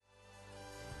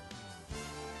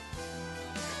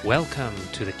Welcome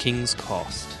to the King's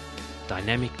Cast,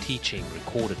 dynamic teaching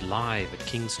recorded live at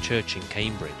King's Church in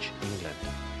Cambridge, England.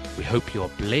 We hope you are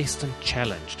blessed and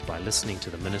challenged by listening to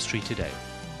the ministry today.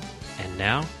 And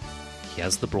now,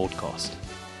 here's the broadcast.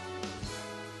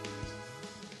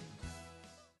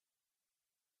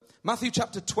 Matthew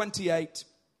chapter 28,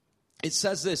 it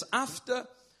says this: after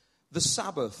the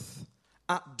Sabbath,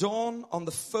 at dawn on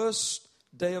the first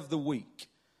day of the week,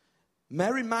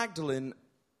 Mary Magdalene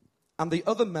and the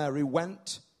other Mary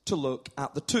went to look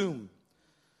at the tomb.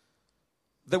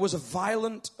 There was a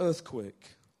violent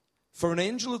earthquake, for an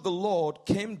angel of the Lord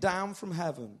came down from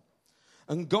heaven,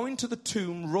 and going to the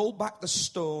tomb, rolled back the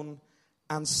stone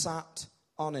and sat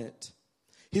on it.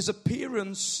 His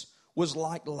appearance was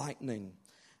like lightning,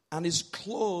 and his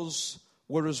clothes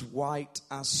were as white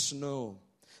as snow.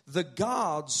 The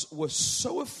guards were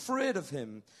so afraid of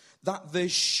him that they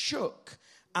shook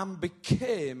and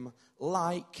became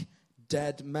like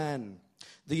dead men.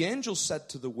 The angel said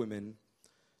to the women,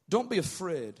 "Don't be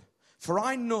afraid, for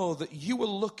I know that you are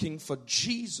looking for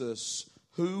Jesus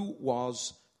who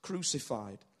was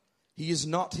crucified. He is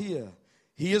not here.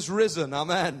 He is risen."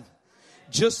 Amen.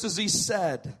 Just as he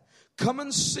said, "Come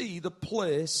and see the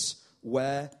place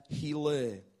where he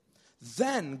lay.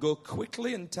 Then go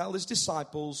quickly and tell his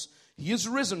disciples, he is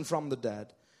risen from the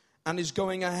dead and is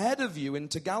going ahead of you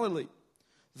into Galilee.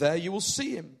 There you will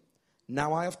see him.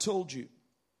 Now I have told you."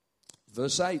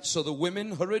 Verse 8, so the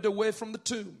women hurried away from the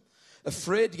tomb,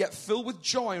 afraid yet filled with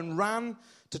joy, and ran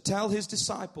to tell his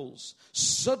disciples.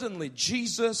 Suddenly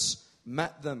Jesus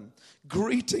met them.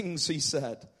 "Greetings," he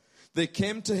said. They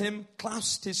came to him,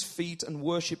 clasped his feet, and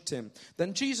worshipped him.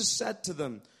 Then Jesus said to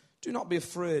them, "Do not be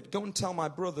afraid. Go and tell my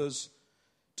brothers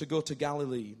to go to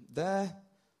Galilee. There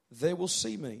they will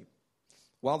see me."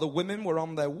 While the women were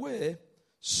on their way,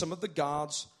 some of the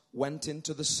guards went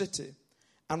into the city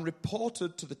and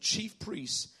reported to the chief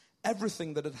priests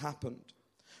everything that had happened.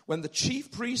 When the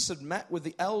chief priests had met with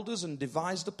the elders and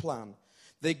devised a plan,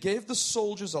 they gave the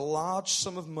soldiers a large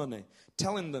sum of money,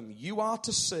 telling them, "You are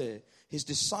to say, his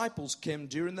disciples came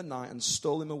during the night and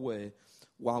stole him away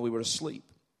while we were asleep.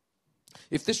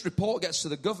 If this report gets to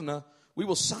the governor, we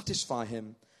will satisfy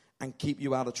him and keep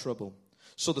you out of trouble."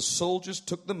 So the soldiers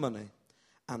took the money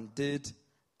and did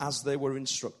as they were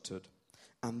instructed.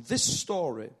 And this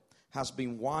story has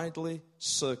been widely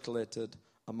circulated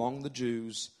among the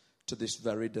Jews to this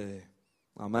very day.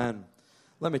 Amen.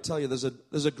 Let me tell you,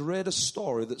 there's a greater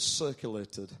story that's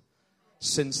circulated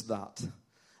since that.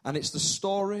 And it's the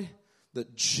story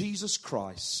that Jesus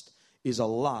Christ is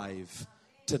alive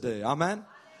today. Amen.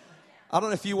 I don't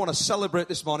know if you want to celebrate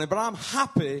this morning, but I'm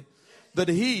happy that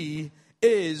he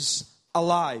is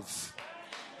alive.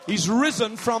 He's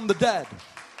risen from the dead.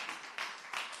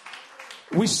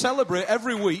 We celebrate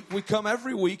every week. We come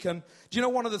every week. And do you know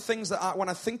one of the things that when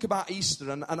I think about Easter,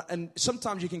 and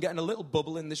sometimes you can get in a little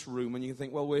bubble in this room and you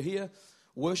think, well, we're here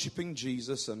worshiping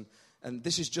Jesus and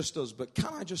this is just us. But can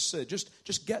I just say,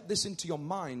 just get this into your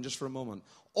mind just for a moment.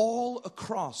 All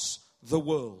across the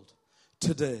world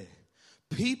today,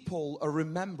 people are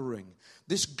remembering,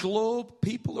 this globe,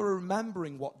 people are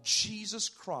remembering what Jesus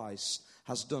Christ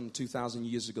has done 2,000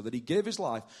 years ago, that he gave his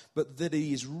life, but that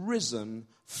he is risen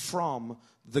from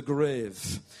the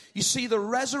grave. You see, the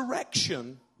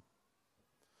resurrection,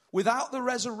 without the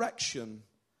resurrection,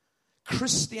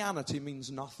 Christianity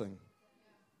means nothing.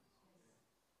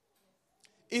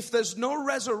 If there's no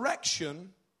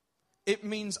resurrection, it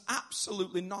means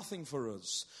absolutely nothing for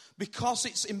us. Because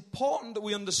it's important that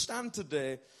we understand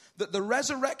today that the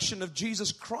resurrection of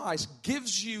Jesus Christ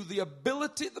gives you the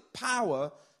ability, the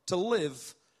power to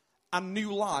live a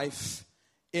new life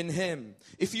in him.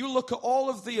 If you look at all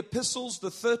of the epistles,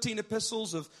 the 13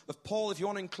 epistles of Paul, if you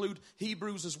want to include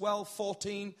Hebrews as well,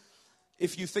 14,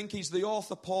 if you think he's the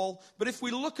author, Paul. But if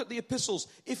we look at the epistles,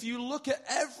 if you look at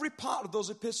every part of those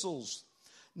epistles,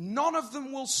 none of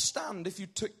them will stand if you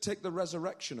take the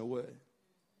resurrection away.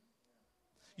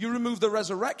 You remove the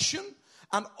resurrection,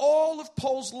 and all of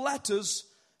Paul's letters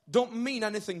don't mean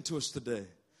anything to us today.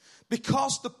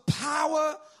 Because the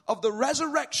power of the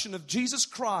resurrection of Jesus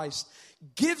Christ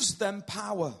gives them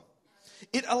power.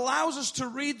 It allows us to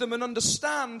read them and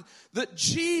understand that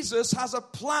Jesus has a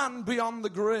plan beyond the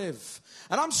grave.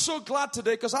 And I'm so glad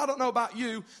today, because I don't know about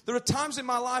you, there are times in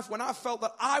my life when I felt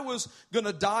that I was going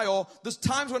to die, or there's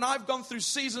times when I've gone through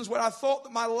seasons where I thought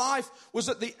that my life was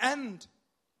at the end.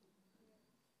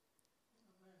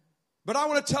 But I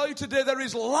want to tell you today, there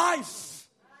is life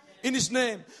in his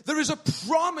name. There is a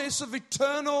promise of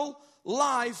eternal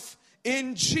life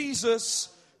in Jesus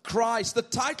Christ. The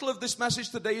title of this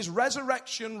message today is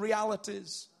Resurrection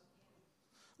Realities.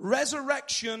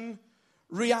 Resurrection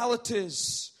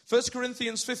realities. 1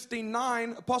 Corinthians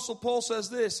 15:9, Apostle Paul says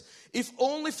this, if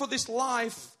only for this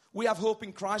life we have hope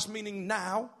in Christ, meaning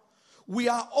now, we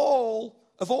are all,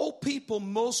 of all people,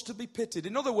 most to be pitied.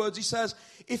 In other words, he says,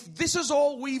 if this is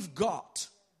all we've got,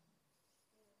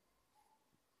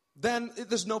 then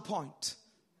there's no point.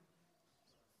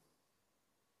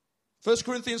 1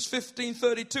 Corinthians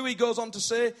 15:32, he goes on to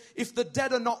say, if the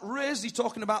dead are not raised, he's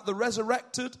talking about the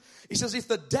resurrected. He says, if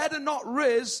the dead are not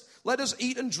raised, let us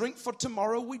eat and drink, for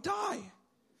tomorrow we die.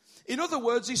 In other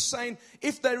words, he's saying,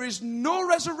 if there is no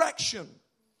resurrection,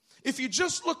 if you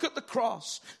just look at the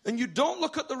cross and you don't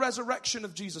look at the resurrection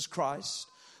of Jesus Christ,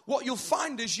 what you'll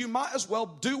find is you might as well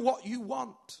do what you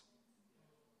want.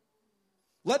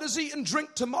 Let us eat and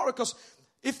drink tomorrow, because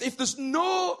if there's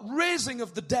no raising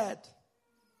of the dead,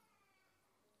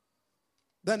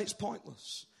 then it's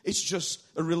pointless. It's just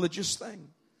a religious thing.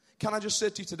 Can I just say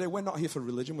to you today, we're not here for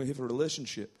religion, we're here for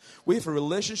relationship. We're here for a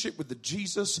relationship with the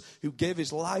Jesus who gave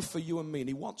his life for you and me. And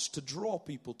he wants to draw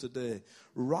people today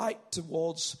right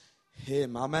towards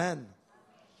him. Amen.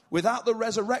 Without the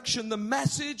resurrection, the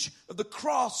message of the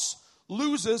cross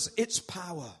loses its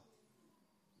power.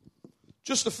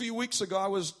 Just a few weeks ago, I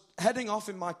was heading off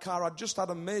in my car. I'd just had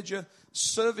a major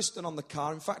service done on the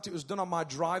car. In fact, it was done on my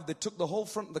drive. They took the whole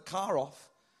front of the car off.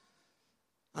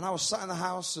 And I was sat in the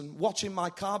house and watching my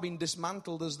car being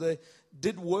dismantled as they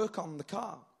did work on the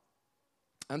car.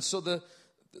 And so the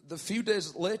few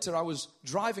days later, I was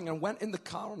driving and went in the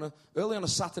car early on a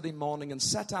Saturday morning and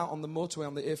set out on the motorway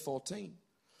on the A14.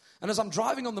 And as I'm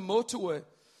driving on the motorway,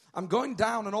 I'm going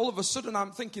down, and all of a sudden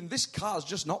I'm thinking, this car's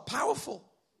just not powerful.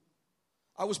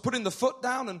 I was putting the foot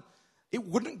down and it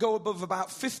wouldn't go above about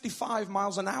 55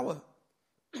 miles an hour.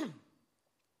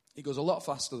 It goes a lot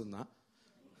faster than that.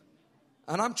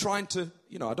 And I'm trying to,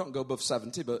 I don't go above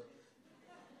 70, but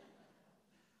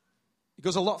it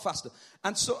goes a lot faster.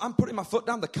 And so I'm putting my foot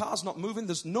down. The car's not moving.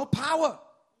 There's no power.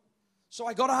 So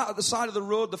I got out at the side of the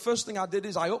road. The first thing I did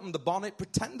is I opened the bonnet,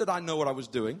 pretended I know what I was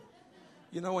doing.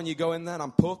 When you go in there and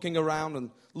I'm poking around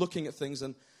and looking at things.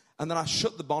 And then I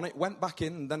shut the bonnet, went back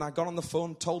in, and then I got on the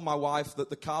phone, told my wife that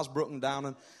the car's broken down.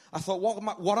 And I thought,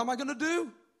 what am I going to do?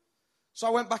 So I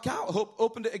went back out,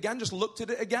 opened it again, just looked at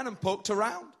it again and poked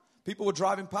around. People were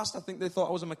driving past. I think they thought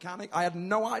I was a mechanic. I had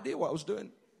no idea what I was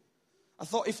doing. I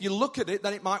thought, if you look at it,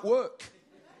 then it might work.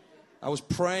 I was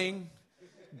praying,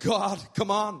 God,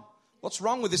 come on. What's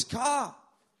wrong with this car?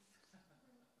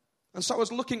 And so I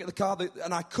was looking at the car,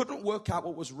 and I couldn't work out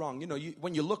what was wrong.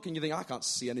 When you look and you think, I can't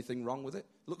see anything wrong with it.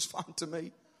 It looks fine to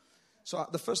me. So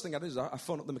the first thing I did is I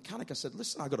phoned up the mechanic. I said,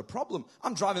 listen, I've got a problem.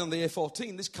 I'm driving on the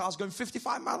A14. This car's going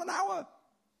 55 miles an hour.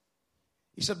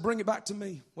 He said, bring it back to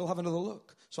me. We'll have another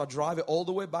look. So I drive it all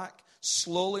the way back,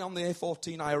 slowly on the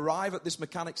A14. I arrive at this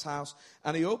mechanic's house,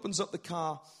 and he opens up the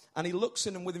car, and he looks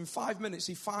in, and within 5 minutes,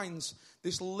 he finds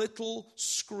this little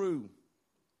screw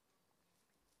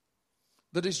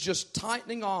that is just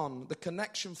tightening on the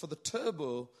connection for the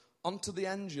turbo onto the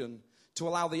engine to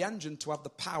allow the engine to have the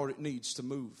power it needs to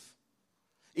move.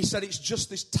 He said it's just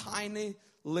this tiny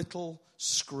little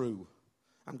screw.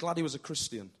 I'm glad he was a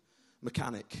Christian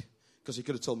mechanic, because he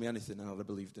could have told me anything and I'd have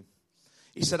believed him.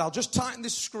 He said, I'll just tighten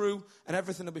this screw and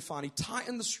everything will be fine. He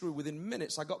tightened the screw. Within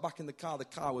minutes, I got back in the car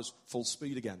was full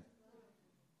speed again.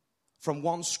 From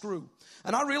one screw.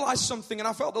 And I realized something, and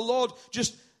I felt the Lord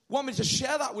just want me to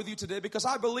share that with you today, because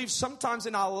I believe sometimes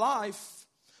in our life,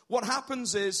 what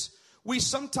happens is we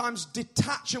sometimes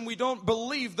detach and we don't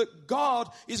believe that God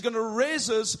is going to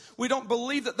raise us. We don't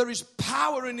believe that there is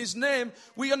power in his name.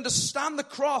 We understand the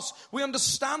cross. We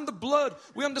understand the blood.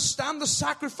 We understand the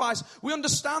sacrifice. We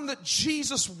understand that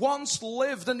Jesus once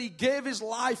lived and he gave his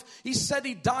life. He said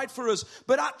he died for us.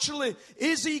 But actually,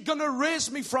 is he going to raise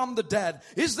me from the dead?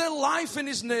 Is there life in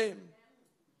his name?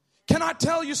 Can I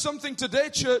tell you something today,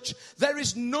 church? There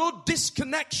is no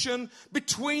disconnection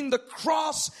between the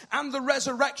cross and the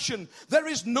resurrection. There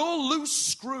is no loose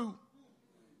screw.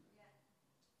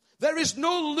 There is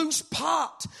no loose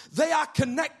part. They are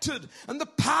connected. And the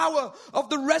power of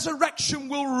the resurrection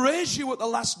will raise you at the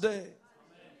last day.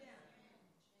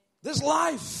 There's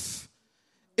life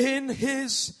in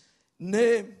his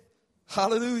name.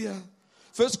 Hallelujah.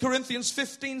 1 Corinthians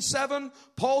 15:7,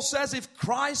 Paul says, if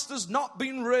Christ has not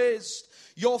been raised,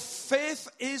 your faith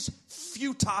is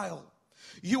futile.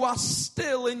 You are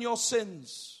still in your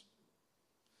sins.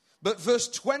 But verse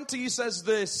 20 he says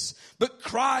this, but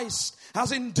Christ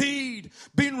has indeed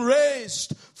been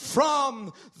raised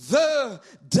from the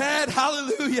dead.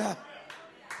 Hallelujah.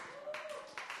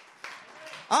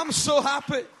 I'm so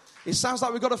happy. It sounds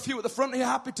like we've got a few at the front here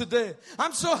happy today.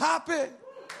 I'm so happy.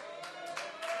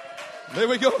 There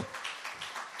we go.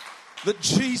 that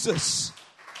Jesus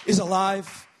is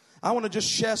alive. I want to just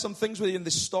share some things with you in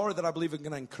this story that I believe are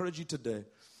going to encourage you today.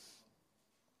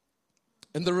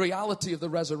 And the reality of the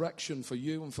resurrection for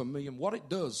you and for me and what it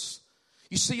does.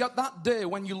 You see, at that day,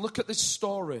 when you look at this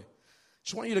story, I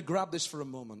just want you to grab this for a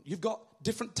moment. You've got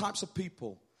different types of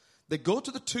people. They go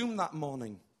to the tomb that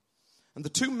morning, and the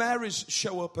two Marys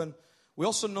show up, and we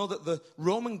also know that the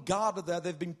Roman guard are there.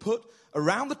 They've been put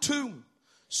around the tomb.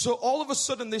 So all of a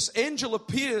sudden, this angel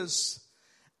appears,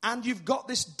 and you've got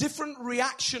this different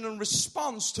reaction and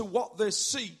response to what they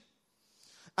see.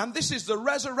 And this is the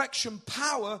resurrection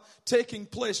power taking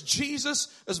place. Jesus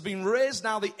has been raised.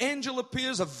 Now the angel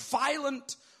appears. A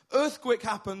violent earthquake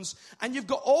happens. And you've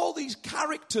got all these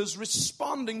characters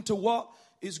responding to what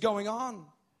is going on.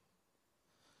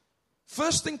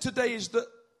 First thing today is that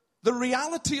the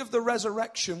reality of the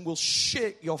resurrection will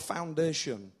shake your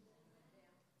foundation.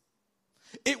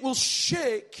 It will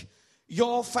shake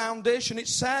your foundation. It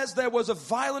says there was a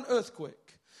violent earthquake.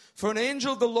 For an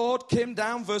angel of the Lord came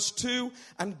down, verse 2,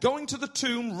 and going to the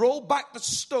tomb, rolled back the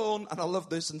stone, and I love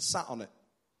this, and sat on it.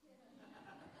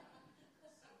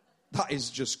 That is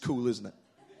just cool, isn't it?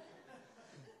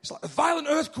 It's like a violent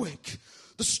earthquake.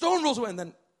 The stone rolls away, and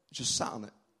then just sat on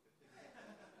it.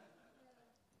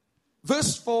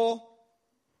 Verse 4,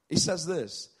 he says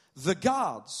this. The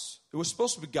guards, who were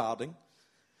supposed to be guarding,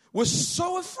 were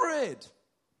so afraid.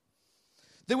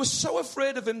 They were so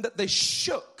afraid of him that they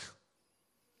shook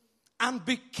and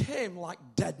became like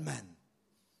dead men.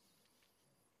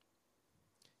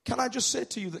 Can I just say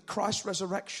to you that Christ's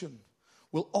resurrection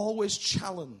will always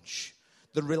challenge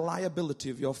the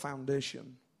reliability of your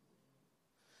foundation?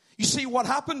 You see, what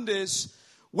happened is,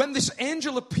 when this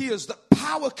angel appears, that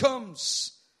power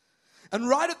comes. And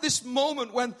right at this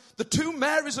moment, when the two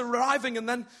Marys are arriving, and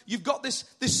then you've got this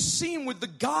scene with the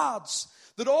guards,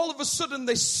 that all of a sudden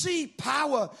they see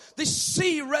power. They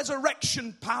see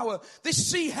resurrection power. They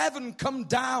see heaven come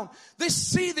down. They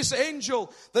see this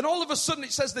angel. Then all of a sudden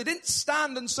it says they didn't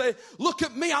stand and say, look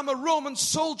at me, I'm a Roman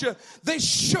soldier. They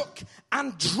shook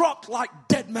and dropped like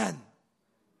dead men.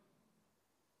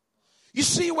 You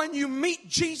see, when you meet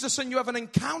Jesus and you have an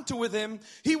encounter with him,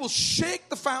 he will shake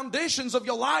the foundations of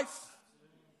your life.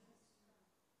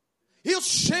 He'll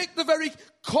shake the very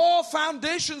core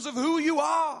foundations of who you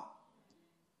are.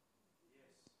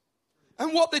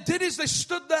 And what they did is they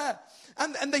stood there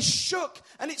and they shook.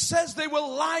 And it says they were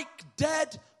like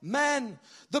dead men.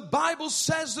 The Bible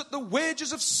says that the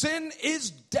wages of sin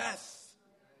is death.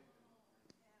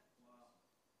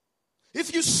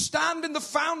 If you stand in the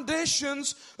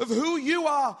foundations of who you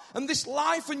are and this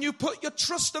life, and you put your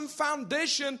trust and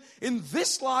foundation in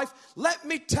this life, let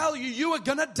me tell you, you are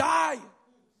going to die.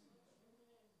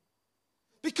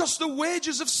 Because the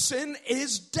wages of sin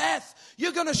is death.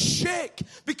 You're going to shake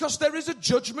because there is a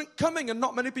judgment coming. And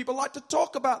not many people like to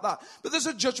talk about that. But there's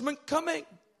a judgment coming.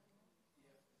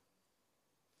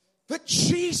 But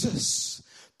Jesus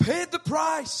paid the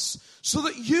price so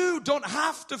that you don't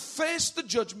have to face the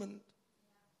judgment.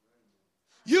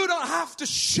 You don't have to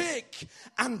shake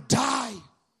and die.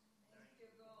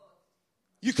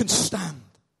 You can stand.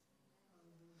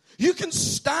 You can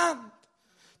stand.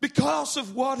 Because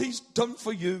of what he's done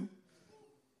for you.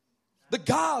 The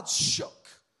guards shook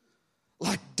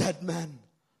like dead men.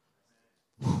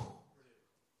 Whew.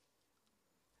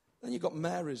 Then you got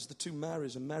Marys, the two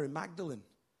Marys, and Mary Magdalene.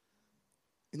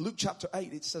 In Luke chapter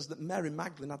 8, it says that Mary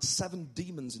Magdalene had 7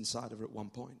 demons inside of her at one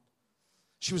point.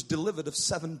 She was delivered of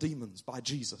 7 demons by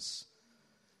Jesus.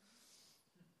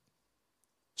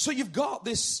 So you've got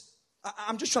this.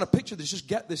 I'm just trying to picture this. Just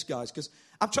get this, guys, because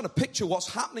I'm trying to picture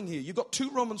what's happening here. You've got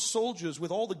 2 Roman soldiers with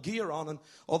all the gear on and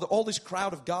all this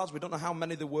crowd of guards. We don't know how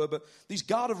many there were, but these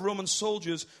guard of Roman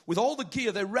soldiers with all the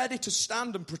gear, they're ready to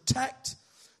stand and protect.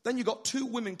 Then you've got 2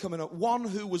 women coming up. One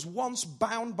who was once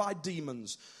bound by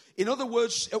demons. In other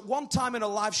words, at one time in her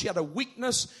life, she had a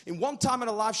weakness. In one time in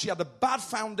her life, she had a bad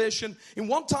foundation. In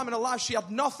one time in her life, she had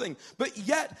nothing. But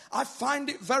yet, I find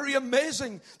it very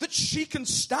amazing that she can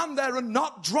stand there and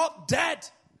not drop dead.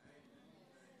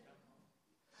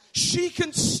 She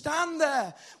can stand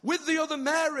there with the other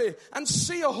Mary and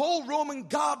see a whole Roman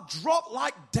guard drop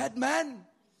like dead men.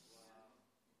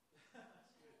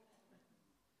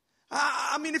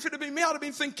 I mean, if it had been me, I'd have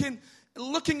been thinking,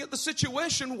 looking at the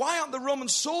situation, why aren't the Roman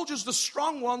soldiers the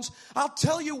strong ones? I'll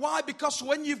tell you why. Because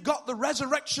when you've got the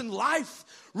resurrection life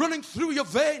running through your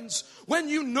veins, when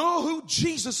you know who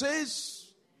Jesus is,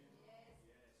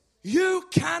 you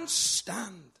can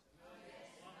stand.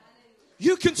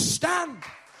 You can stand.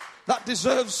 That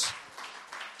deserves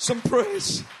some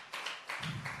praise.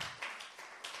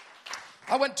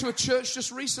 I went to a church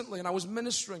just recently and I was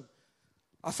ministering.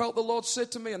 I felt the Lord say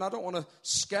to me, and I don't want to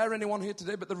scare anyone here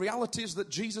today, but the reality is that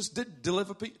Jesus did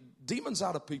deliver demons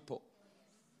out of people.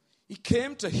 He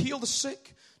came to heal the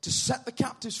sick, to set the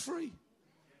captives free.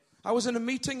 I was in a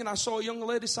meeting and I saw a young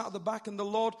lady sat at the back, and the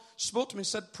Lord spoke to me and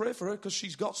said, pray for her because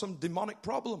she's got some demonic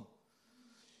problem.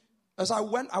 As I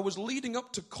went, I was leading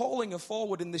up to calling her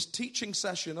forward in this teaching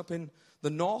session up in the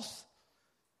north.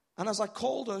 And as I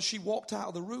called her, she walked out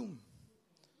of the room.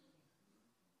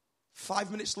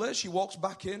 5 minutes later, she walks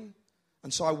back in.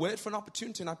 And so I waited for an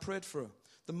opportunity and I prayed for her.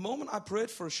 The moment I prayed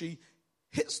for her, she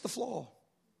hits the floor.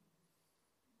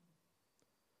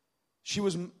 She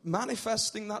was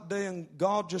manifesting that day and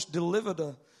God just delivered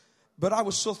her. But I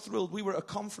was so thrilled. We were at a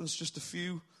conference just a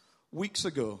few weeks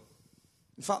ago.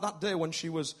 In fact, that day when she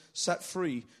was set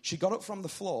free, she got up from the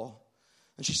floor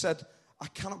and she said, I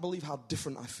cannot believe how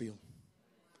different I feel.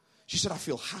 She said, I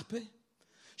feel happy.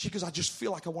 She goes, I just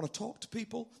feel like I want to talk to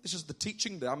people. This is the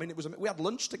teaching day. I mean, we had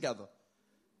lunch together.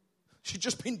 She'd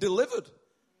just been delivered.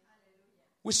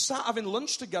 We sat having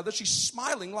lunch together. She's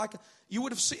smiling like you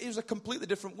would have seen. It was a completely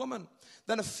different woman.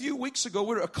 Then a few weeks ago,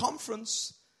 we were at a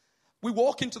conference. We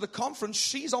walk into the conference.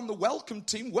 She's on the welcome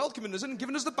team, welcoming us and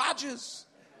giving us the badges.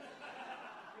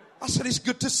 I said, it's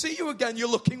good to see you again. You're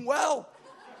looking well.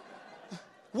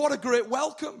 What a great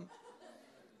welcome.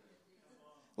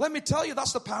 Let me tell you,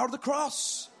 that's the power of the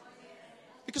cross.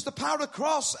 Because the power of the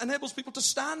cross enables people to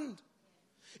stand.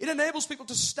 It enables people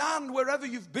to stand wherever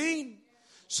you've been.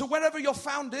 So wherever your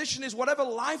foundation is, whatever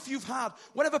life you've had,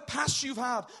 whatever past you've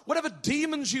had, whatever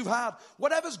demons you've had,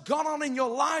 whatever's gone on in your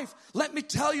life, let me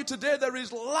tell you today, there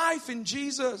is life in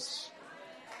Jesus.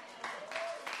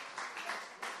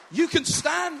 You can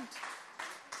stand.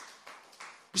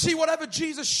 You see, whatever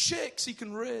Jesus shakes, he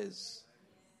can raise.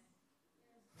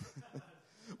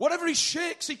 Whatever he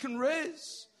shakes, he can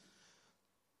raise.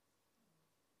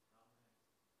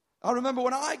 I remember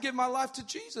when I gave my life to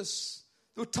Jesus,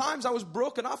 there were times I was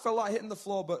broken. I felt like hitting the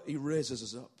floor, but he raises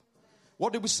us up.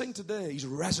 What did we sing today? He's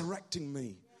resurrecting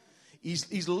me.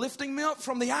 He's lifting me up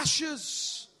from the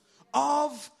ashes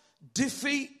of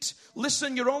defeat.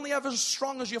 Listen, you're only ever as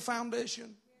strong as your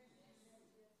foundation.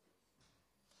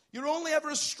 You're only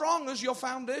ever as strong as your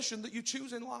foundation that you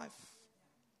choose in life.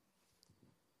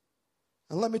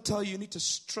 And let me tell you, you need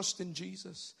to trust in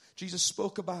Jesus. Jesus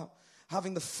spoke about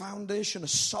having the foundation, a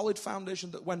solid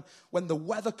foundation, that when the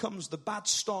weather comes, the bad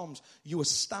storms, you are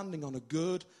standing on a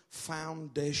good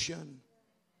foundation.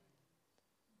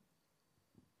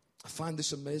 I find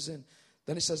this amazing.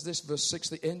 Then it says this, verse 6,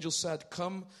 the angel said,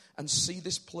 come and see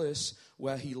this place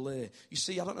where he lay. You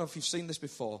see, I don't know if you've seen this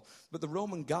before, but the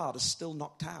Roman guard is still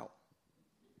knocked out.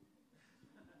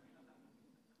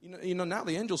 You know, now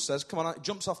the angel says, come on, it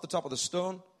jumps off the top of the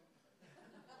stone.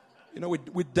 You know,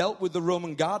 we dealt with the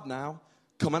Roman guard now.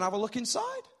 Come and have a look inside.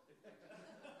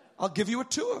 I'll give you a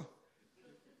tour.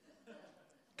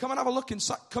 Come and have a look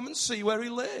inside. Come and see where he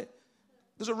lay.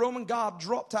 There's a Roman guard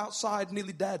dropped outside,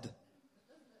 nearly dead.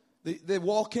 They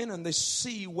walk in and they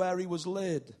see where he was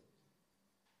laid.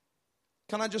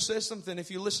 Can I just say something? If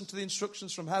you listen to the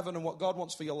instructions from heaven and what God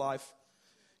wants for your life,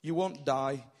 you won't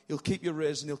die. He'll keep you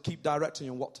raised and he'll keep directing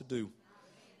you on what to do.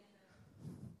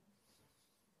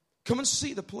 Come and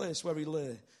see the place where he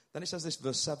lay. Then it says this,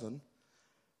 verse 7.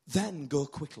 Then go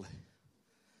quickly.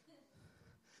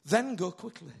 Then go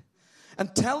quickly.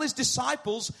 And tell his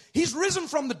disciples, he's risen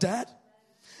from the dead.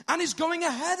 And he's going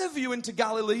ahead of you into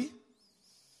Galilee.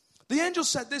 The angel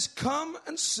said this, come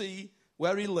and see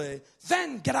where he lay.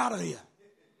 Then get out of here.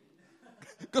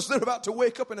 Because they're about to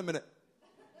wake up in a minute.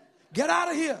 Get out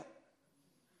of here.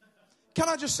 Can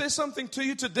I just say something to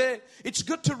you today? It's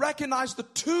good to recognize the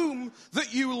tomb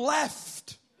that you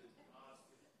left.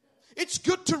 It's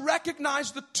good to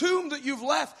recognize the tomb that you've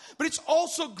left, but it's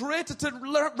also greater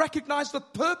to recognize the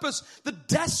purpose, the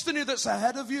destiny that's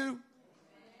ahead of you.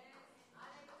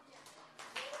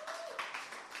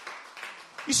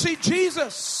 You see,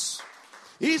 Jesus,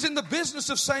 he's in the business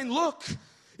of saying, look,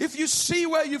 if you see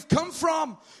where you've come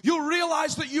from, you'll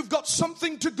realize that you've got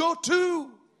something to go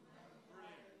to.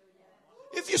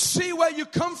 If you see where you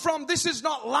come from, this is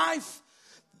not life.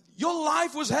 Your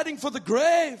life was heading for the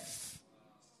grave.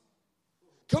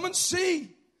 Come and see.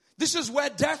 This is where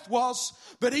death was,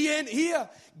 but he ain't here.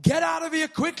 Get out of here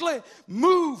quickly.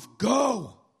 Move,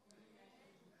 go.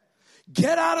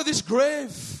 Get out of this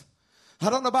grave. I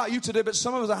don't know about you today, but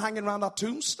some of us are hanging around our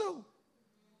tombs still.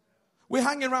 We're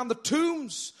hanging around the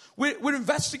tombs. We're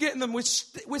investigating them. We're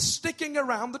sticking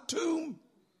around the tomb.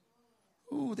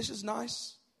 Ooh, this is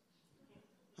nice.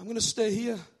 I'm going to stay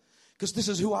here because this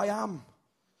is who I am.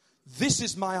 This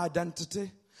is my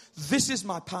identity. This is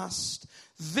my past.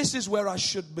 This is where I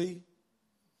should be.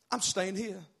 I'm staying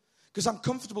here because I'm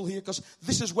comfortable here because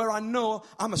this is where I know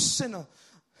I'm a sinner.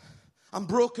 I'm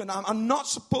broken. I'm not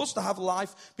supposed to have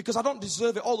life because I don't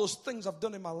deserve it. All those things I've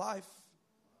done in my life.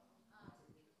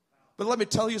 But let me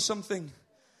tell you something.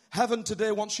 Heaven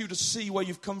today wants you to see where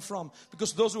you've come from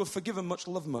because those who are forgiven much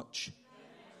love much.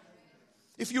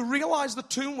 If you realize the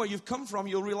tomb where you've come from,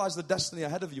 you'll realize the destiny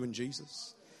ahead of you in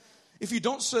Jesus. If you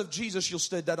don't serve Jesus, you'll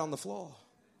stay dead on the floor.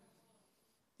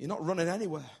 You're not running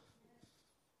anywhere.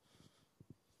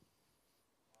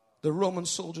 The Roman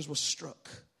soldiers were struck.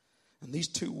 And these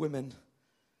two women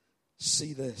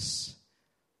see this.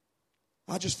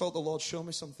 I just felt the Lord show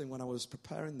me something when I was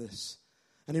preparing this.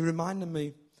 And He reminded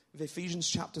me of Ephesians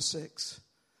chapter 6.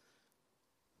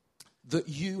 That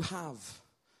you have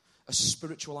a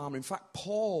spiritual armor. In fact,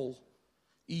 Paul,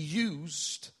 he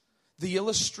used the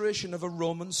illustration of a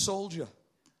Roman soldier.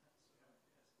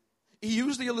 He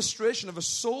used the illustration of a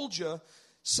soldier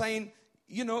saying,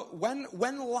 you know,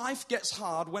 when life gets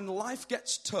hard, when life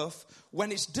gets tough,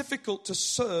 when it's difficult to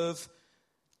serve,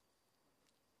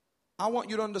 I want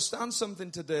you to understand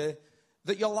something today,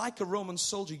 that you're like a Roman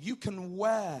soldier. You can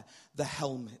wear the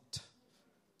helmet.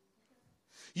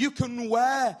 You can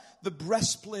wear the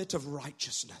breastplate of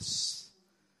righteousness.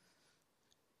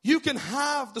 You can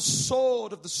have the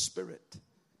sword of the Spirit.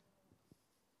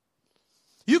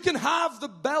 You can have the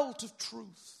belt of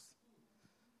truth.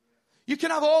 You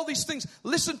can have all these things.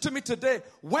 Listen to me today.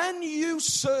 When you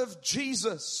serve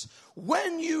Jesus,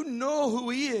 when you know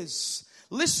who He is,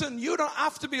 listen, you don't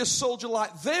have to be a soldier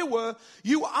like they were.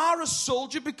 You are a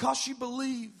soldier because you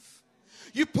believe.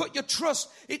 You put your trust.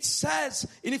 It says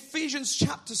in Ephesians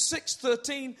chapter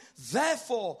 6:13,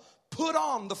 therefore, put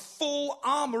on the full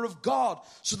armor of God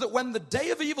so that when the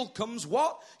day of evil comes,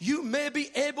 what? You may be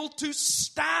able to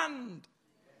stand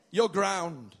your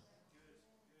ground.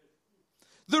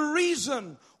 The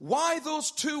reason why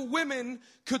those two women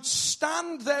could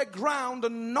stand their ground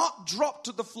and not drop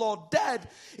to the floor dead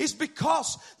is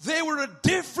because they were a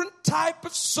different type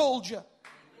of soldier.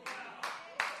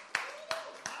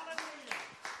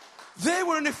 They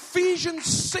were an Ephesians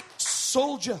 6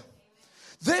 soldier.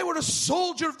 They were a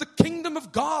soldier of the kingdom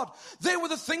of God. They were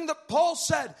the thing that Paul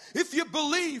said, if you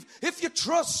believe, if you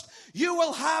trust, you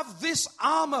will have this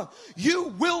armor.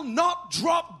 You will not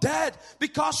drop dead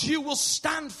because you will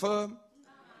stand firm.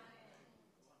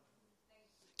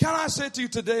 Can I say to you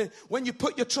today, when you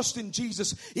put your trust in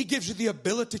Jesus, He gives you the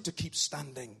ability to keep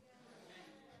standing.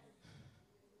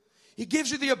 He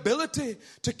gives you the ability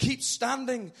to keep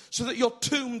standing so that your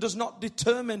tomb does not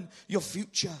determine your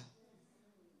future.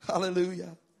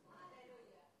 Hallelujah.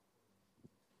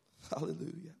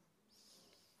 Hallelujah.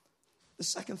 The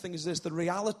second thing is this. The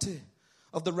reality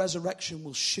of the resurrection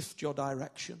will shift your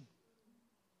direction.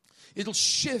 It'll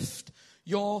shift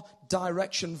your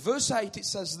direction. Verse 8, it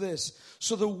says this.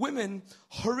 So the women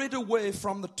hurried away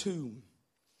from the tomb,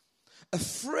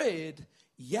 afraid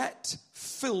yet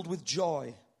filled with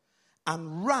joy,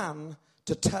 and ran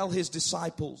to tell His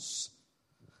disciples.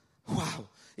 Wow.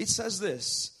 It says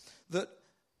this, that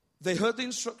they heard the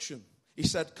instruction. He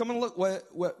said, come and look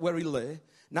where he lay.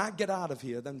 Now get out of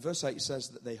here. Then verse 8 says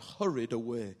that they hurried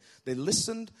away. They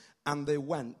listened and they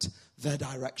went their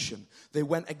direction. They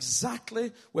went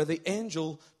exactly where the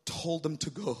angel told them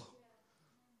to go.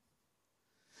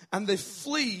 And they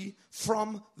flee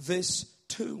from this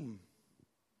tomb.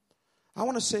 I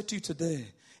want to say to you today,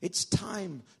 it's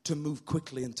time to move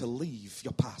quickly and to leave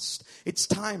your past. It's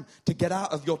time to get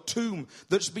out of your tomb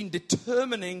that's been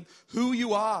determining who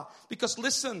you are. Because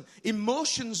listen,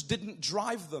 emotions didn't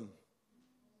drive them.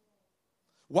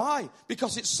 Why?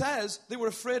 Because it says they were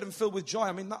afraid and filled with joy.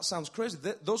 I mean, that sounds crazy.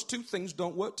 Those two things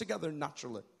don't work together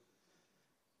naturally.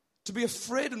 To be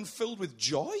afraid and filled with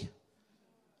joy?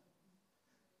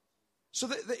 So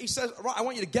he says, right, I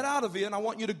want you to get out of here and I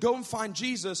want you to go and find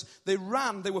Jesus. They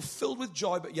ran, they were filled with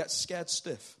joy, but yet scared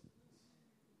stiff.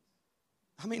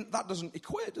 I mean, that doesn't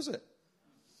equate, does it?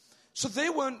 So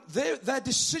their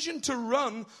decision to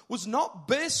run was not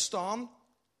based on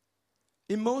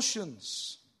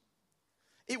emotions.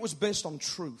 It was based on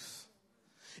truth.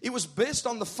 It was based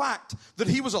on the fact that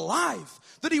He was alive,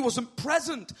 that He wasn't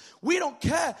present. We don't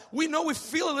care. We know we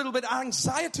feel a little bit of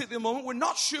anxiety at the moment. We're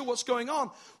not sure what's going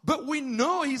on, but we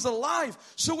know He's alive.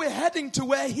 So we're heading to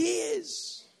where He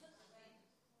is.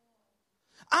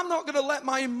 I'm not going to let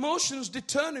my emotions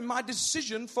determine my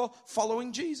decision for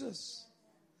following Jesus.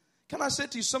 Can I say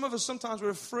to you, some of us sometimes we're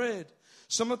afraid.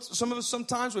 Some of us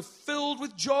sometimes we're filled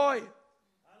with joy.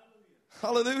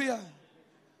 Hallelujah. Hallelujah.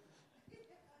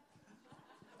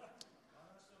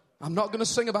 I'm not going to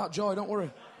sing about joy, don't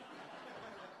worry.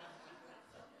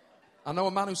 I know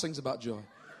a man who sings about joy.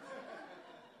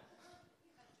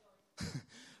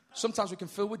 Sometimes we can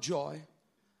fill with joy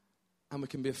and we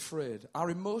can be afraid. Our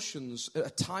emotions, at a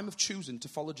time of choosing to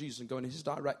follow Jesus and go in his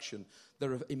direction,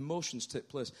 there are emotions take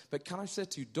place. But can I say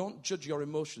to you, don't judge your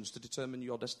emotions to determine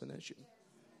your destination.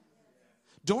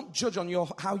 Don't judge on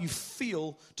how you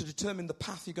feel to determine the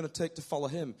path you're going to take to follow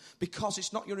him. Because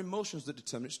it's not your emotions that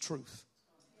determine, it's truth.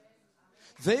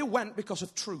 They went because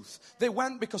of truth. They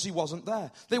went because he wasn't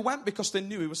there. They went because they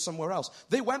knew he was somewhere else.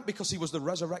 They went because he was the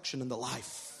resurrection and the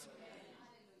life.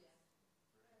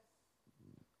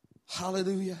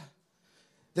 Hallelujah.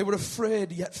 They were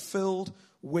afraid yet filled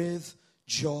with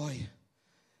joy.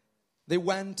 They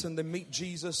went and they meet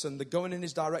Jesus and they're going in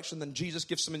his direction. Then Jesus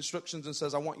gives some instructions and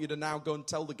says, I want you to now go and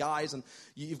tell the guys, and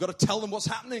you've got to tell them what's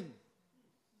happening.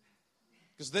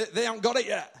 Because they haven't got it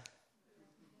yet.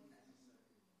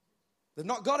 They've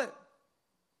not got it.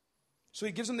 So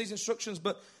he gives them these instructions,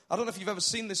 but I don't know if you've ever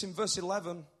seen this in verse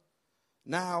 11.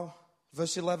 Now,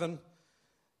 verse 11,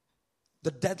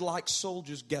 the dead-like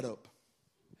soldiers get up.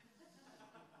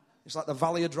 It's like the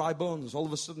valley of dry bones. All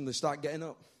of a sudden, they start getting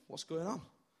up. What's going on?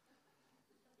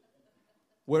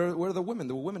 Where are the women?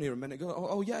 There were women here a minute ago.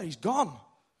 Oh yeah, he's gone.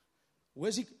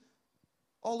 Where's he?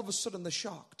 All of a sudden, they're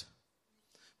shocked.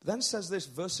 But then says this,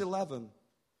 verse 11,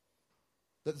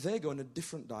 that they go in a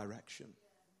different direction.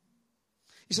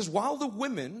 He says, while the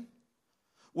women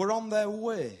were on their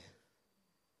way,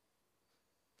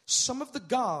 some of the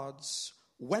guards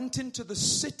went into the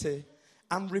city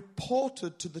and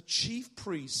reported to the chief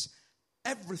priests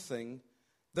everything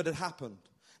that had happened.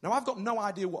 Now, I've got no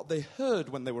idea what they heard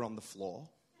when they were on the floor.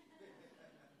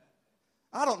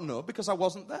 I don't know because I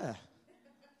wasn't there.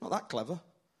 Not that clever.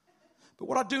 But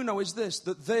what I do know is this,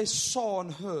 that they saw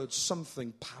and heard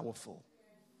something powerful.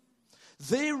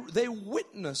 They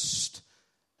witnessed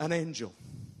an angel.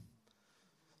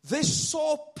 They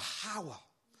saw power.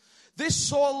 They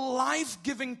saw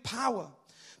life-giving power.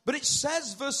 But it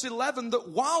says, verse 11, that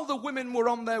while the women were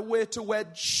on their way to where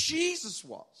Jesus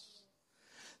was,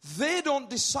 they don't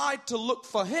decide to look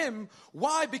for him.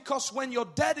 Why? Because when you're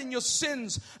dead in your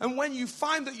sins and when you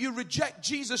find that you reject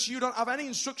Jesus, you don't have any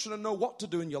instruction and know what to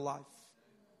do in your life.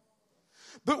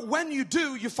 But when you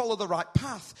do, you follow the right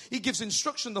path. He gives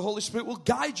instruction. The Holy Spirit will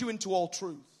guide you into all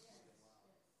truth.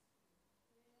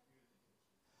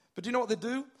 But do you know what they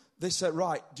do? They said,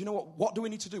 right, do you know what do we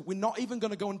need to do? We're not even going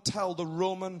to go and tell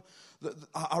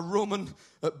our Roman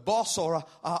boss, or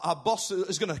our boss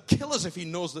is going to kill us if he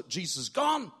knows that Jesus is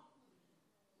gone.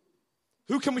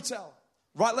 Who can we tell?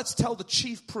 Right, let's tell the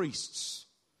chief priests.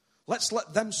 Let's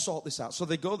let them sort this out. So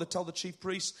they go, they tell the chief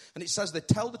priests, and it says they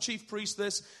tell the chief priest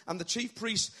this, and the chief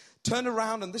priests turn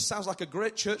around, and this sounds like a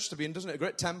great church to be in, doesn't it? A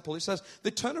great temple. It says they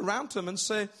turn around to him and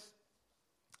say,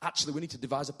 actually, we need to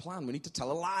devise a plan. We need to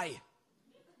tell a lie.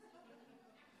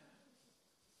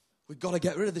 We've got to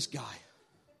get rid of this guy.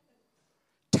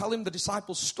 Tell him the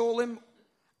disciples stole him.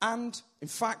 And, in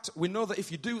fact, we know that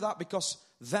if you do that, because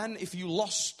then if you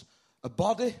lost a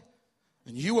body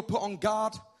and you were put on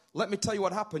guard, let me tell you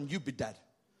what happened. You'd be dead.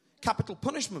 Capital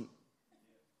punishment.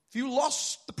 If you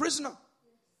lost the prisoner.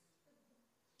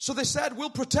 So they said, we'll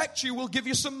protect you. We'll give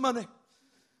you some money.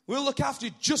 We'll look after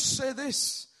you. Just say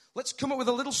this. Let's come up with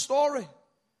a little story.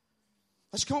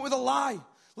 Let's come up with a lie.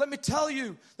 Let me tell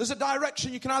you, there's a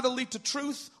direction. You can either lead to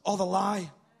truth or the lie.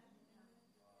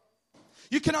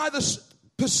 You can either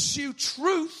pursue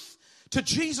truth to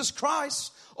Jesus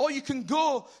Christ, or you can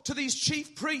go to these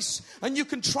chief priests and you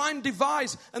can try and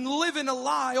devise and live in a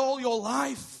lie all your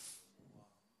life.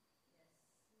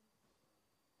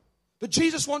 But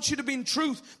Jesus wants you to be in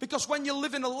truth, because when you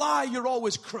live in a lie, you're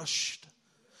always crushed.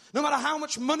 No matter how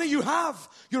much money you have,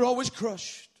 you're always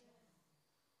crushed.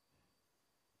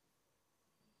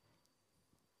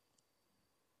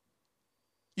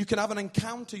 You can have an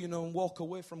encounter, and walk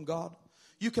away from God.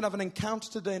 You can have an encounter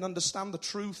today and understand the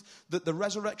truth that the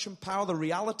resurrection power, the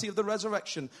reality of the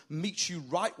resurrection, meets you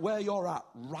right where you're at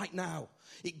right now.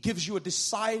 It gives you a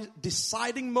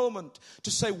deciding moment to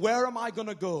say, where am I going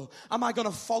to go? Am I going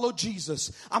to follow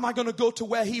Jesus? Am I going to go to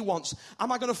where he wants?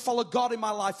 Am I going to follow God in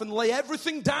my life and lay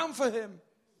everything down for him?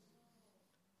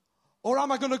 Or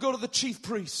am I going to go to the chief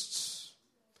priests?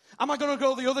 Am I going to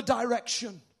go the other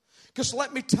direction? Because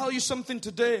let me tell you something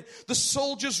today. The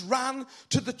soldiers ran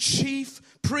to the chief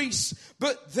priests,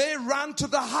 but they ran to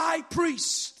the high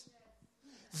priest.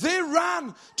 They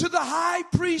ran to the high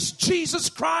priest, Jesus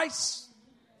Christ.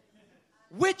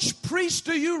 Which priest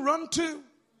do you run to?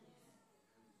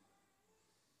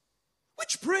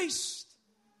 Which priest?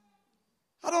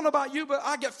 I don't know about you, but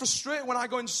I get frustrated when I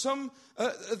go in some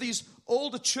of these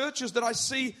older churches that I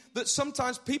see that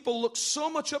sometimes people look so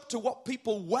much up to what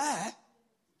people wear.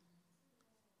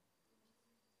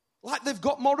 like they've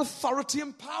got more authority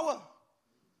and power.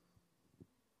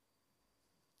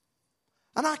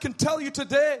 And I can tell you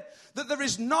today that there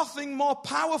is nothing more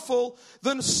powerful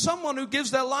than someone who gives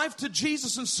their life to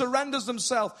Jesus and surrenders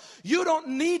themselves. You don't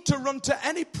need to run to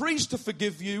any priest to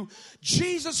forgive you.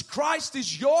 Jesus Christ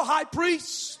is your high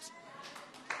priest.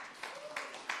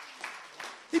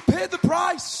 He paid the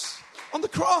price on the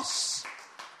cross.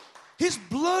 His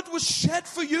blood was shed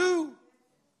for you.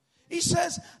 He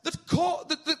says that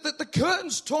the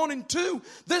curtain's torn in two.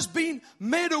 There's been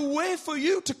made a way for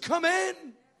you to come in.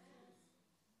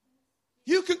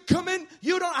 You can come in.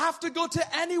 You don't have to go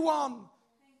to anyone.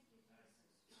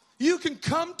 You can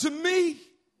come to me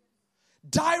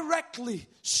directly,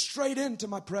 straight into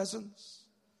my presence.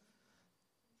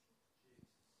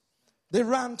 They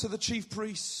ran to the chief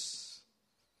priests.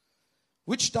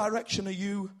 Which direction are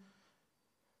you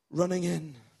running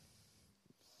in?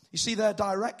 You see, their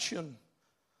direction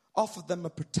offered them a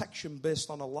protection based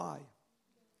on a lie.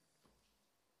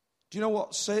 Do you know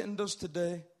what Satan does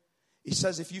today? He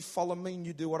says, if you follow me and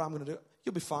you do what I'm going to do,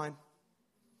 you'll be fine.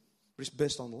 But it's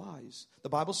based on lies. The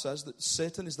Bible says that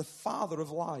Satan is the father of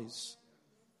lies.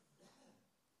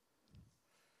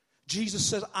 Jesus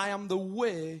says, I am the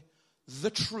way, the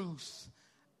truth,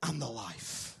 and the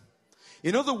life.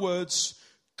 In other words,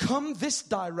 come this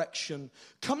direction.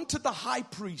 Come to the high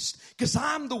priest, because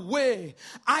I'm the way.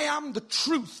 I am the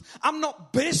truth. I'm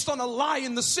not based on a lie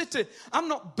in the city. I'm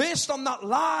not based on that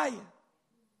lie.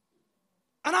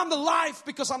 And I'm the life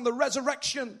because I'm the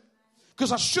resurrection.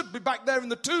 Because I should be back there in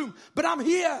the tomb. But I'm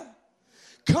here.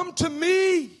 Come to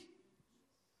me.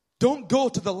 Don't go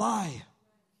to the lie.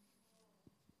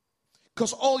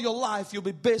 Because all your life you'll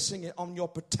be basing it on your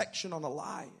protection on a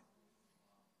lie.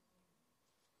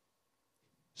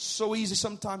 So easy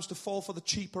sometimes to fall for the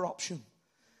cheaper option.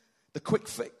 The quick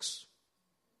fix.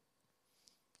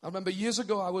 I remember years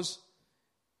ago I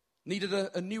needed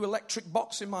a new electric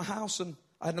box in my house, and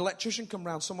I had an electrician come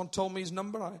round. Someone told me his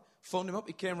number. I phoned him up.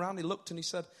 He came round. He looked and he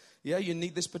said, yeah, you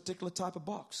need this particular type of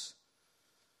box.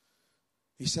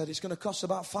 He said, it's going to cost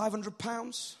about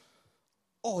 £500,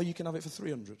 or you can have it for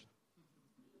 £300.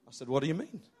 I said, what do you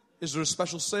mean? Is there a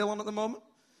special sale on at the moment?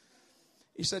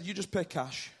 He said, you just pay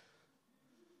cash.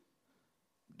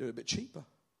 Do it a bit cheaper.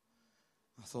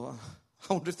 I thought,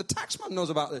 I wonder if the taxman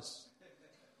knows about this.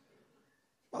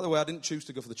 By the way, I didn't choose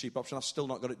to go for the cheap option. I've still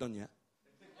not got it done yet.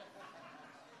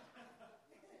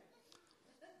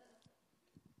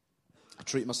 I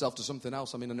treat myself to something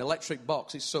else. I mean, an electric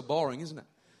box, it's so boring, isn't it?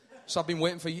 So I've been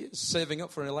waiting for years, saving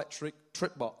up for an electric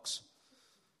trip box.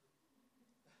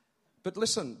 But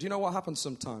listen, do you know what happens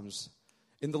sometimes?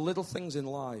 In the little things in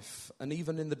life, and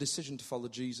even in the decision to follow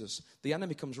Jesus, the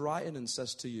enemy comes right in and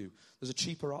says to you, there's a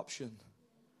cheaper option.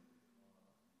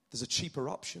 There's a cheaper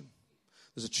option.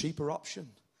 There's a cheaper option.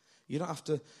 You don't have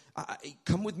to,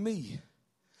 come with me.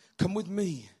 Come with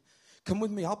me. Come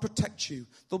with me. I'll protect you.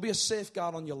 There'll be a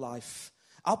safeguard on your life.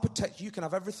 I'll protect you. You can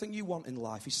have everything you want in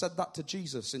life. He said that to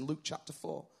Jesus in Luke chapter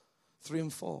 4, 3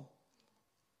 and 4.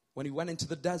 When he went into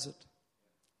the desert.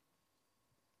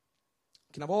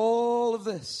 You can have all of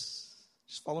this.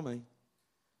 Just follow me.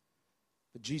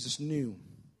 But Jesus knew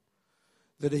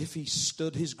that if he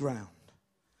stood his ground,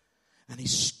 and he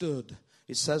stood,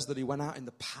 it says that he went out in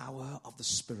the power of the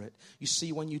Spirit. You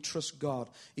see, when you trust God,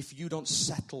 if you don't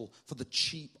settle for the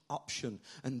cheap option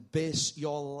and base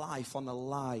your life on a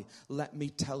lie, let me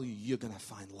tell you, you're going to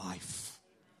find life.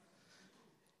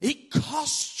 It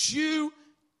costs you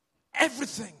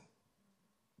everything,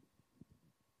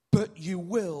 but you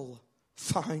will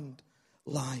find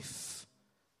life.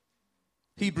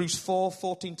 Hebrews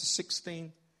 4:14 to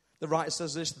 16, the writer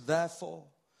says this, therefore,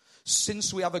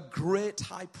 since we have a great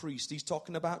high priest, he's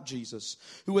talking about Jesus,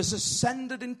 who has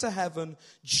ascended into heaven,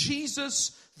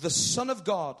 Jesus, the Son of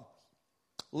God,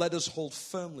 let us hold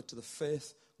firmly to the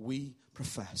faith we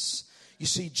profess. You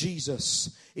see,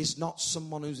 Jesus is not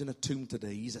someone who's in a tomb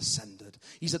today. He's ascended.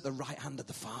 He's at the right hand of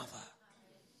the Father.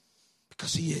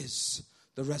 Because he is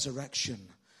the resurrection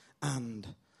and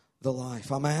the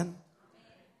life. Amen?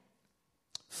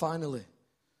 Finally,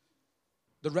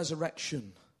 the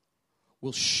resurrection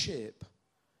will shape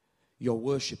your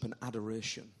worship and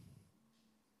adoration.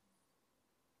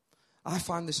 I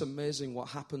find this amazing what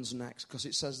happens next, because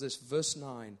it says this, verse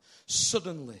 9,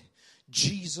 suddenly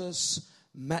Jesus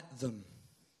met them.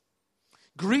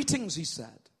 Greetings, he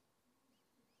said.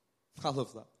 I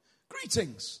love that.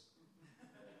 Greetings.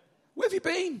 Where have you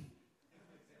been?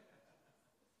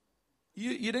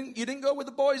 You didn't go with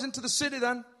the boys into the city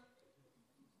then.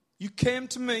 You came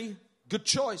to me. Good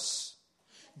choice.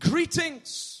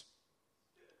 Greetings.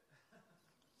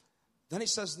 Then it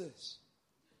says this.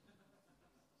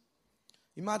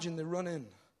 Imagine they run in.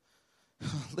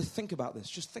 Think about this.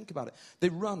 Just think about it. They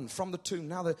run from the tomb.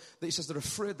 Now, it says they're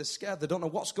afraid, they're scared, they don't know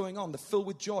what's going on. They're filled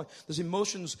with joy. There's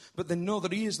emotions, but they know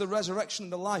that he is the resurrection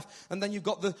and the life. And then you've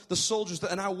got the soldiers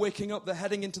that are now waking up. They're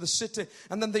heading into the city.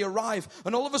 And then they arrive.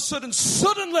 And all of a sudden,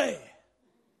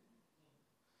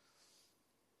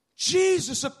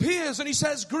 Jesus appears and he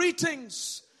says,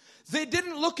 greetings. They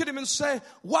didn't look at him and say,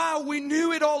 wow, we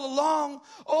knew it all along.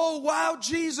 Oh, wow,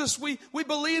 Jesus, we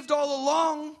believed all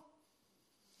along.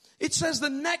 It says the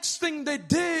next thing they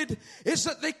did is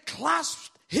that they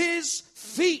clasped his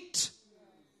feet.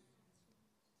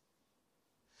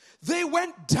 They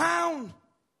went down.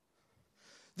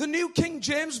 The New King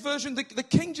James Version, the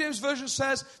King James Version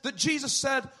says that Jesus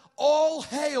said, all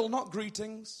hail, not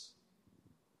greetings.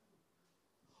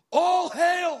 All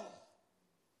hail.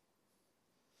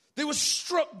 They were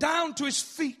struck down to his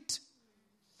feet.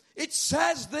 It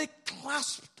says they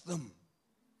clasped them.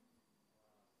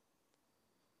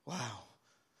 Wow.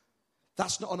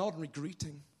 That's not an ordinary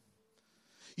greeting.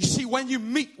 You see, when you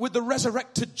meet with the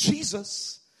resurrected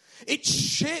Jesus, it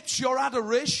shapes your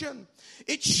adoration.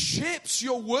 It shapes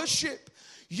your worship.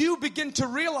 You begin to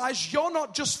realize you're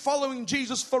not just following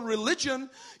Jesus for religion.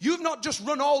 You've not just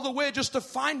run all the way just to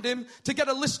find him, to get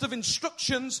a list of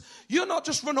instructions. You're not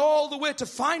just run all the way to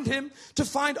find him, to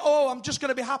find, oh, I'm just going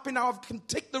to be happy now, I can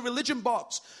tick the religion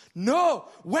box. No,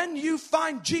 when you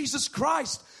find Jesus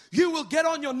Christ, you will get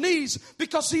on your knees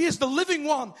because he is the living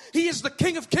one. He is the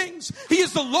King of Kings. He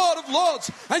is the Lord of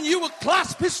Lords. And you will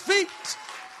clasp his feet.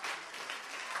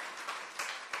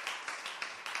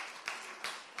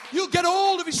 You'll get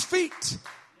hold of his feet.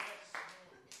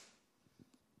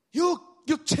 You'll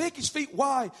take his feet.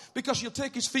 Why? Because you'll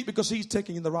take his feet because he's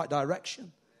taking you in the right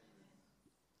direction.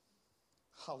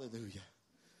 Hallelujah.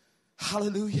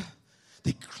 Hallelujah.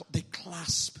 They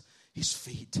clasp his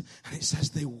feet. And it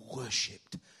says they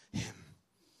worshipped him.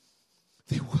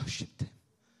 They worshipped him.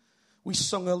 We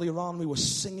sung earlier on, we were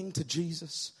singing to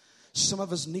Jesus. Some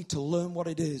of us need to learn what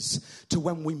it is to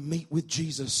when we meet with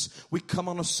Jesus. We come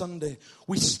on a Sunday.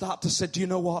 We start to say, do you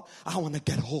know what? I want to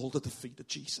get hold of the feet of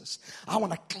Jesus. I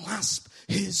want to clasp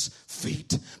his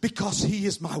feet because he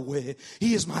is my way.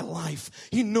 He is my life.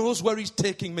 He knows where he's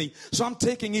taking me. So I'm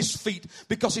taking his feet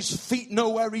because his feet know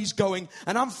where he's going.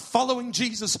 And I'm following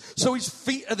Jesus. So his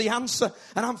feet are the answer.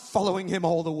 And I'm following him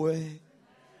all the way.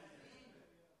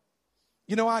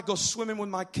 You know, I go swimming with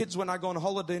my kids when I go on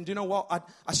holiday, and do you know what?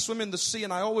 I swim in the sea,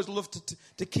 and I always love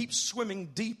to keep swimming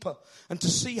deeper and to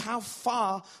see how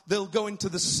far they'll go into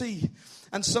the sea.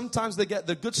 And sometimes they're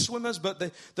good swimmers, but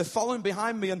they're following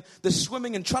behind me, and they're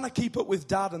swimming and trying to keep up with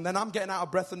Dad, and then I'm getting out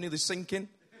of breath and nearly sinking,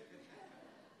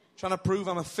 trying to prove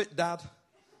I'm a fit dad.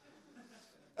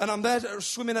 And I'm there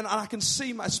swimming, and I can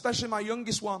see, especially my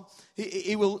youngest one,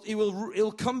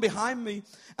 he'll come behind me,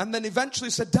 and then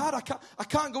eventually say, Dad, I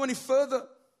can't go any further.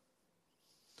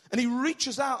 And he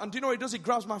reaches out, and do you know what he does? He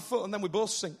grabs my foot, and then we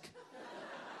both sink.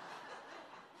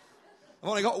 I've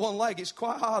only got one leg. It's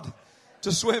quite hard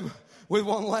to swim with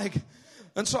one leg.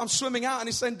 And so I'm swimming out, and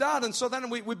he's saying, Dad. And so then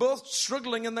we're both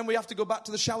struggling, and then we have to go back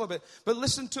to the shallow bit. But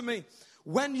listen to me.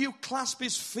 When you clasp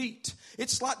his feet,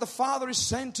 it's like the Father is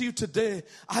saying to you today,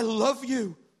 I love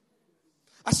you.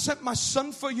 I sent my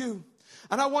son for you.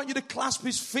 And I want you to clasp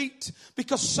his feet,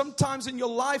 because sometimes in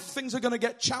your life things are going to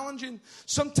get challenging.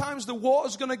 Sometimes the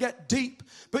water's going to get deep.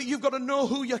 But you've got to know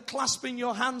who you're clasping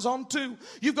your hands onto.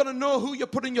 You've got to know who you're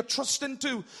putting your trust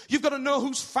into. You've got to know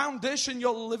whose foundation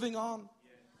you're living on.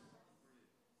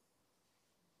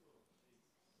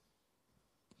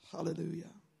 Hallelujah.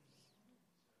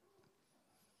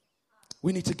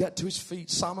 We need to get to his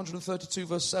feet. Psalm 132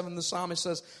 verse 7, the psalmist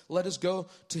says, let us go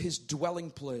to his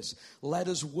dwelling place. Let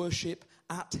us worship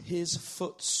at his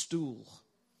footstool.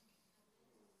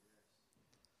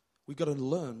 We've got to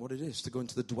learn what it is to go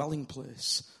into the dwelling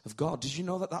place of God. Did you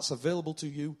know that that's available to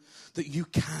you? That you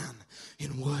can,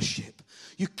 in worship,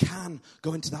 you can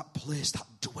go into that place, that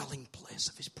dwelling place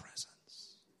of his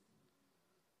presence.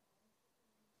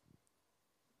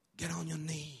 Get on your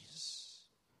knees.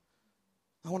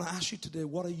 I want to ask you today,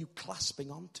 what are you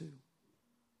clasping onto?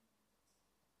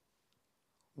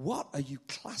 What are you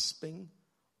clasping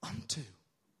onto?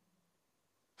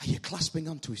 Are you clasping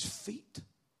onto his feet?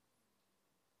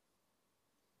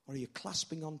 Or are you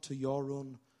clasping onto your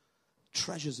own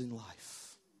treasures in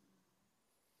life?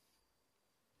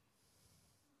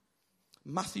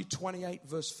 Matthew 28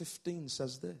 verse 15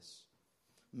 says this.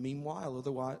 Meanwhile,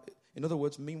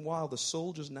 the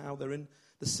soldiers now, they're in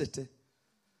the city.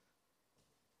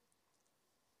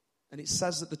 And it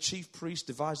says that the chief priest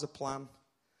devised a plan. And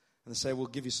they say, we'll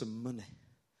give you some money.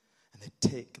 And they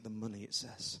take the money, it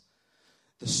says.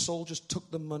 The soldiers took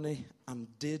the money and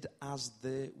did as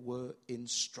they were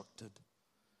instructed.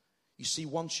 You see,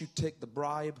 once you take the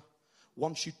bribe,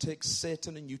 once you take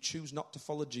Satan and you choose not to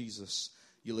follow Jesus,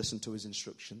 you listen to his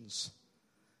instructions.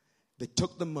 They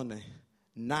took the money.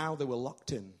 Now they were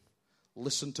locked in.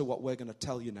 Listen to what we're going to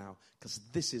tell you now, because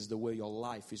this is the way your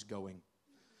life is going.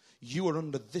 You are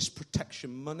under this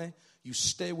protection money. You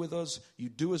stay with us. You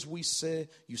do as we say.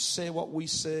 You say what we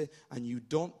say. And you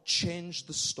don't change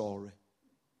the story.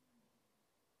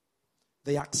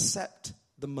 They accept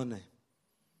the money.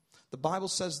 The Bible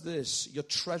says this: your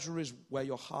treasure is where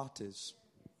your heart is.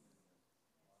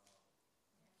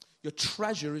 Your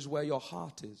treasure is where your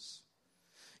heart is.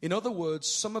 In other words,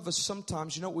 some of us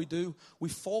sometimes, you know what we do? We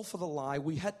fall for the lie,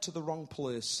 we head to the wrong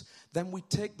place, then we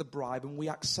take the bribe and we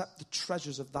accept the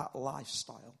treasures of that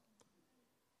lifestyle.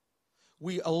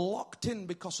 We are locked in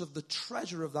because of the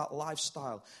treasure of that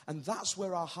lifestyle, and that's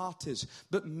where our heart is.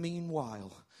 But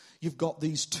meanwhile, you've got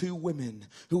these two women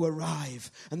who arrive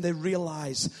and they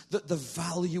realize that the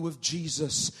value of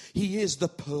Jesus, he is the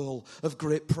pearl of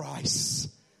great price.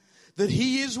 That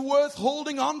he is worth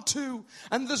holding on to.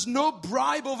 And there's no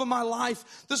bribe over my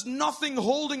life. There's nothing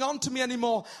holding on to me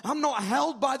anymore. I'm not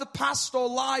held by the past or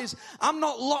lies. I'm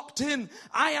not locked in.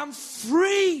 I am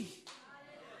free.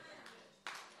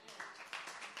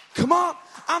 Come on,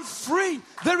 I'm free.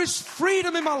 There is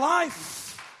freedom in my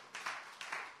life.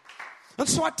 And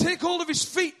so I take hold of his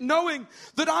feet knowing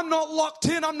that I'm not locked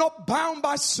in. I'm not bound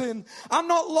by sin. I'm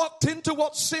not locked into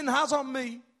what sin has on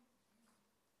me.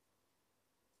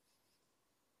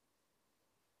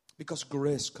 Because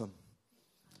grace come.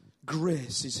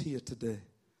 Grace is here today.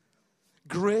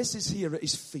 Grace is here at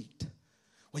his feet.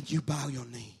 When you bow your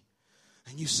knee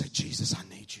and you say, Jesus, I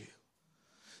need you.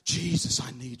 Jesus,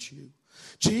 I need you.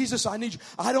 Jesus, I need you.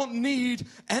 I don't need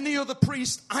any other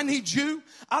priest. I need you.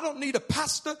 I don't need a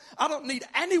pastor. I don't need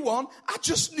anyone. I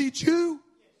just need you.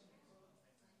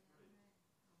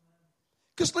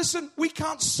 Because listen, we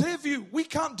can't save you. We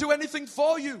can't do anything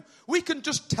for you. We can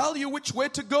just tell you which way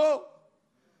to go.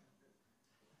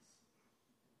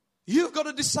 You've got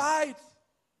to decide.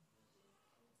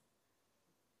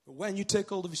 But when you take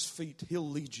hold of his feet, he'll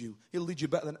lead you. He'll lead you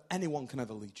better than anyone can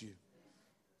ever lead you.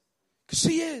 Because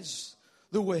he is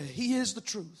the way. He is the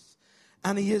truth.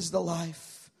 And he is the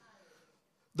life.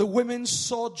 The women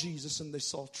saw Jesus and they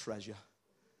saw treasure.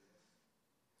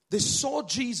 They saw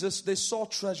Jesus, they saw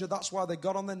treasure. That's why they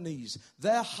got on their knees.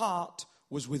 Their heart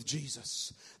was with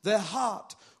Jesus. Their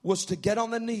heart was to get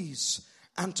on their knees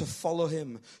and to follow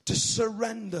him, to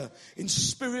surrender in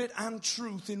spirit and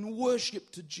truth, in worship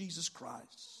to Jesus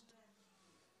Christ.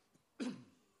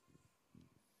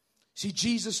 See,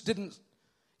 Jesus didn't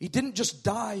just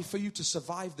die for you to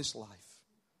survive this life.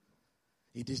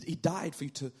 He died for you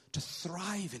to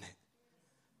thrive in it.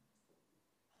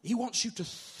 He wants you to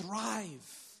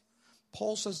thrive.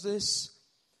 Paul says this,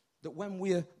 that when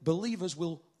we're believers,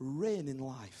 we'll reign in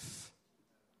life.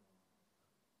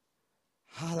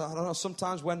 I don't know,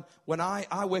 sometimes when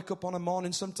I wake up on a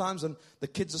morning sometimes and the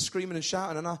kids are screaming and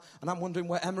shouting and I'm wondering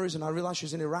where Emma is and I realize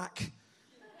she's in Iraq.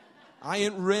 I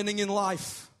ain't reigning in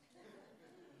life.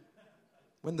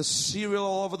 When there's cereal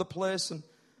all over the place and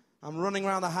I'm running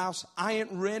around the house, I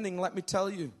ain't reigning, let me tell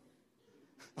you.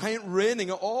 I ain't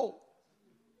reigning at all.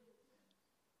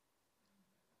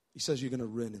 He says you're going to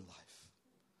reign in life.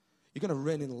 You're going to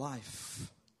reign in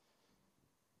life.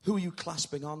 Who are you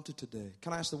clasping onto today?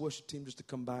 Can I ask the worship team just to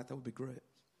come back? That would be great.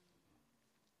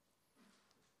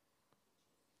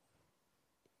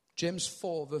 James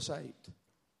 4 verse 8.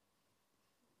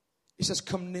 He says,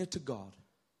 come near to God,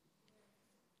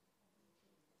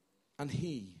 and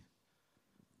he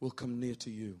will come near to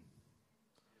you.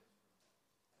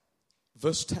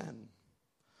 Verse 10.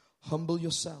 Humble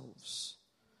yourselves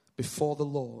before the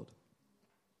Lord,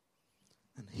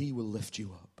 and he will lift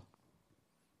you up.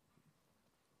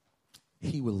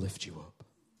 He will lift you up.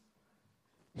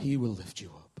 He will lift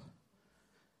you up.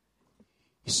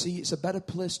 You see, it's a better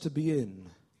place to be in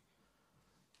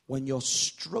when you're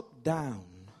struck down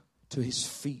to his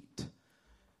feet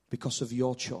because of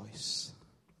your choice.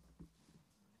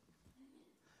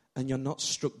 And you're not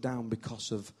struck down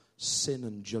because of sin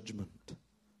and judgment.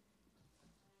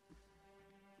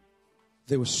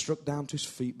 They were struck down to his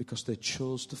feet because they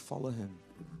chose to follow him.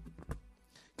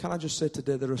 Can I just say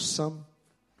today, there are some,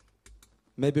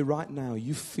 maybe right now,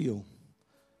 you feel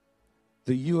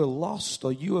that you are lost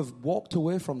or you have walked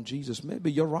away from Jesus.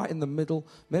 Maybe you're right in the middle.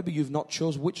 Maybe you've not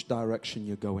chose which direction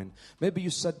you're going. Maybe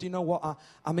you said, do you know what,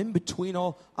 I'm in between,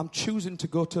 or I'm choosing to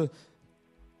go to,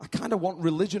 I kind of want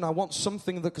religion. I want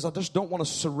something that, because I just don't want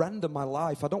to surrender my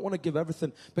life. I don't want to give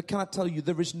everything. But can I tell you,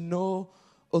 there is no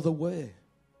other way.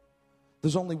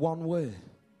 There's only one way,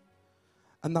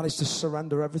 and that is to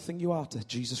surrender everything you are to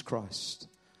Jesus Christ.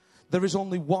 There is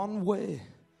only one way.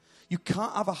 You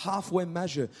can't have a halfway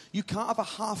measure. You can't have a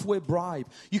halfway bribe.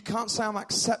 You can't say, I'm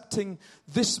accepting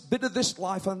this bit of this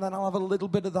life and then I'll have a little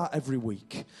bit of that every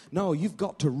week. No, you've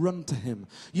got to run to Him.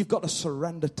 You've got to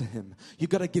surrender to Him. You've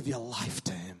got to give your life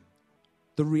to Him.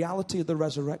 The reality of the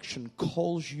resurrection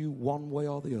calls you one way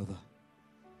or the other.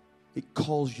 It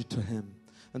calls you to Him.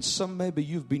 And some, maybe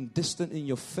you've been distant in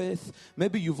your faith.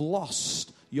 Maybe you've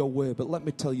lost your way. But let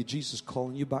me tell you, Jesus is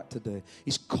calling you back today.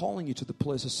 He's calling you to the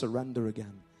place of surrender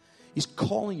again. He's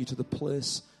calling you to the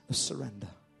place of surrender.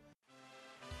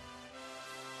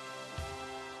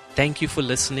 Thank you for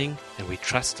listening, and we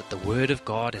trust that the Word of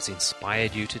God has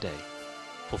inspired you today.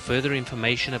 For further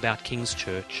information about King's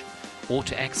Church, or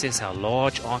to access our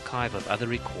large archive of other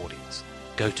recordings,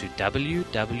 go to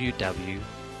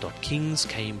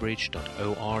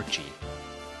www.kingscambridge.org.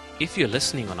 If you're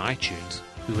listening on iTunes,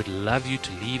 we would love you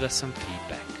to leave us some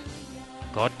feedback.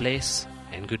 God bless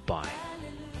and goodbye.